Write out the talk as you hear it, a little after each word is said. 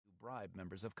bribe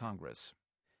members of Congress.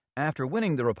 After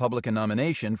winning the Republican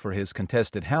nomination for his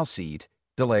contested House seat,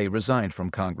 DeLay resigned from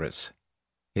Congress.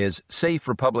 His safe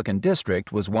Republican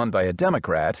district was won by a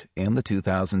Democrat in the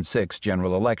 2006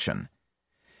 general election.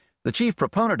 The chief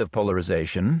proponent of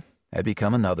polarization had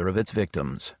become another of its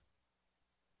victims.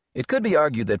 It could be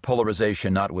argued that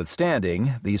polarization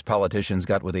notwithstanding, these politicians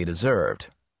got what they deserved.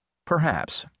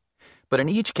 Perhaps. But in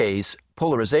each case,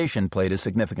 polarization played a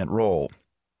significant role.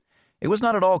 It was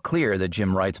not at all clear that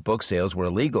Jim Wright's book sales were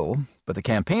illegal, but the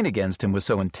campaign against him was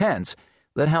so intense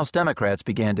that House Democrats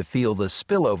began to feel the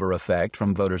spillover effect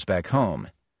from voters back home.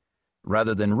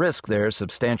 Rather than risk their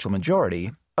substantial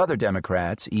majority, other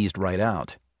Democrats eased Wright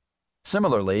out.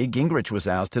 Similarly, Gingrich was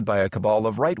ousted by a cabal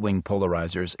of right-wing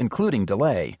polarizers, including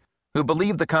DeLay, who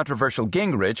believed the controversial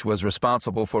Gingrich was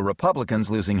responsible for Republicans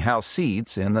losing House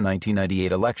seats in the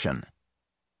 1998 election.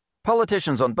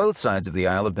 Politicians on both sides of the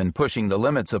aisle have been pushing the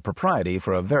limits of propriety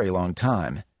for a very long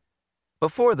time.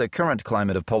 Before the current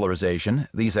climate of polarization,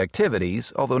 these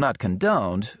activities, although not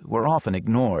condoned, were often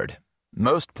ignored.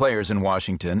 Most players in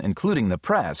Washington, including the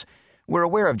press, were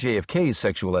aware of JFK's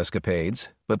sexual escapades,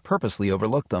 but purposely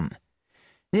overlooked them.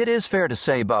 It is fair to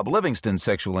say Bob Livingston's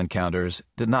sexual encounters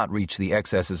did not reach the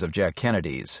excesses of Jack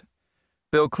Kennedy's.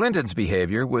 Bill Clinton's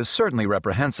behavior was certainly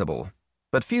reprehensible,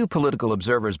 but few political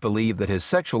observers believe that his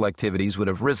sexual activities would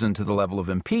have risen to the level of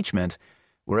impeachment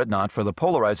were it not for the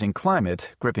polarizing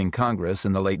climate gripping Congress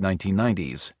in the late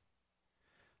 1990s.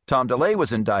 Tom DeLay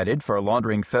was indicted for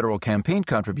laundering federal campaign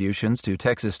contributions to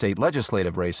Texas state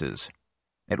legislative races.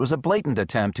 It was a blatant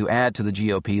attempt to add to the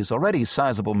GOP's already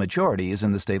sizable majorities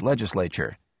in the state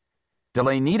legislature.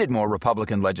 DeLay needed more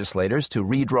Republican legislators to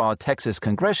redraw Texas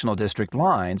congressional district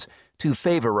lines to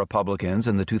favor Republicans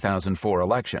in the 2004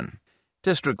 election.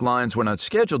 District lines were not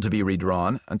scheduled to be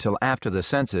redrawn until after the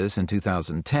census in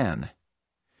 2010.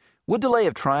 Would DeLay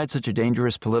have tried such a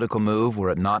dangerous political move were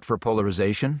it not for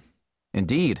polarization?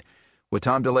 Indeed, would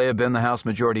Tom DeLay have been the House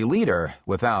Majority Leader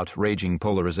without raging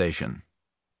polarization?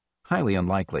 Highly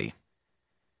unlikely.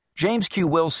 James Q.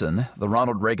 Wilson, the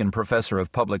Ronald Reagan Professor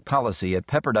of Public Policy at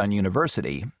Pepperdine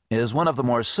University, is one of the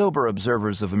more sober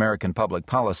observers of American public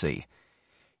policy.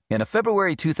 In a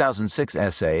February 2006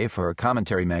 essay for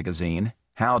Commentary magazine,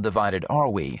 How Divided Are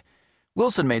We?,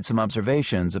 Wilson made some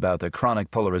observations about the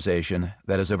chronic polarization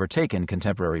that has overtaken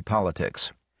contemporary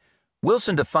politics.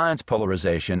 Wilson defines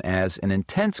polarization as an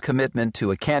intense commitment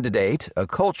to a candidate, a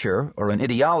culture, or an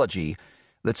ideology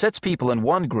that sets people in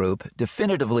one group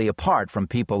definitively apart from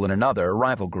people in another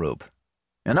rival group.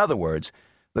 In other words,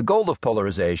 the goal of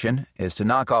polarization is to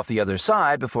knock off the other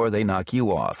side before they knock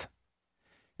you off.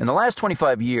 In the last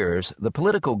 25 years, the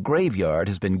political graveyard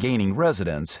has been gaining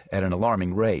residents at an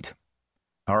alarming rate.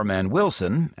 Our man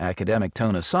Wilson, academic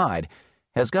tone aside,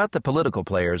 has got the political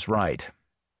players right.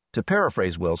 To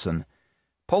paraphrase Wilson,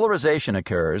 polarization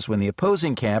occurs when the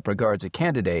opposing camp regards a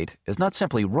candidate as not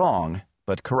simply wrong,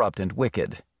 but corrupt and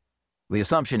wicked. The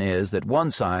assumption is that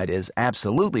one side is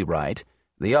absolutely right,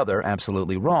 the other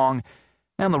absolutely wrong,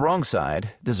 and the wrong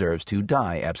side deserves to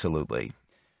die absolutely.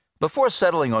 Before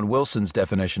settling on Wilson's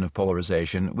definition of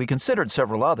polarization, we considered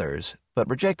several others, but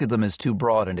rejected them as too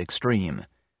broad and extreme.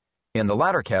 In the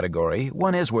latter category,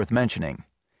 one is worth mentioning.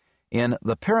 In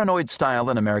The Paranoid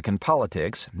Style in American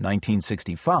Politics,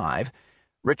 1965,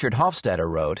 Richard Hofstadter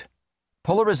wrote,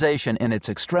 "Polarization in its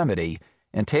extremity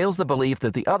entails the belief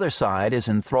that the other side is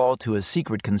enthralled to a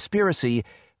secret conspiracy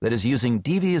that is using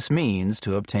devious means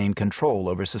to obtain control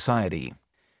over society."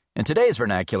 In today's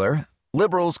vernacular,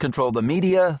 liberals control the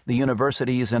media, the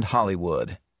universities, and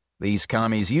Hollywood. These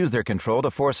commies use their control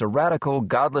to force a radical,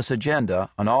 godless agenda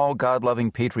on all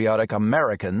God-loving, patriotic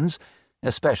Americans,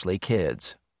 especially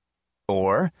kids.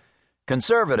 Or,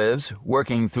 conservatives,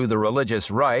 working through the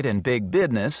religious right and big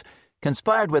business,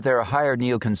 conspired with their hired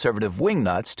neoconservative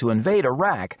wingnuts to invade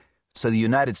Iraq so the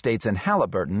United States and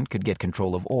Halliburton could get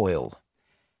control of oil.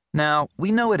 Now,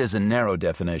 we know it is a narrow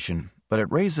definition, but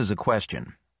it raises a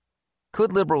question.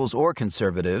 Could liberals or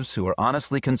conservatives who are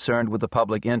honestly concerned with the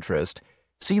public interest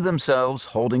see themselves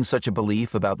holding such a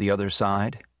belief about the other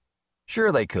side? Sure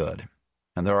they could,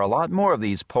 and there are a lot more of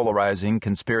these polarizing,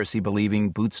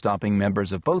 conspiracy-believing, boot-stomping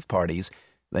members of both parties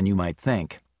than you might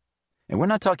think. And we're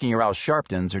not talking your Al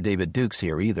Sharptons or David Dukes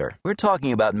here either. We're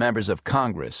talking about members of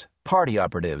Congress, party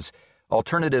operatives,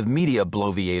 alternative media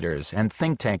bloviators, and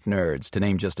think tank nerds, to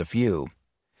name just a few.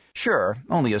 Sure,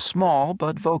 only a small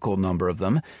but vocal number of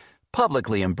them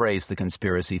publicly embrace the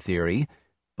conspiracy theory,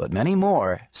 but many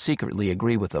more secretly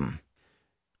agree with them.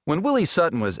 When Willie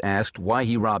Sutton was asked why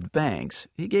he robbed banks,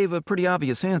 he gave a pretty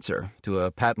obvious answer to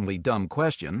a patently dumb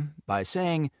question by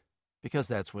saying, "Because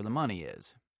that's where the money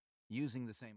is." Using the same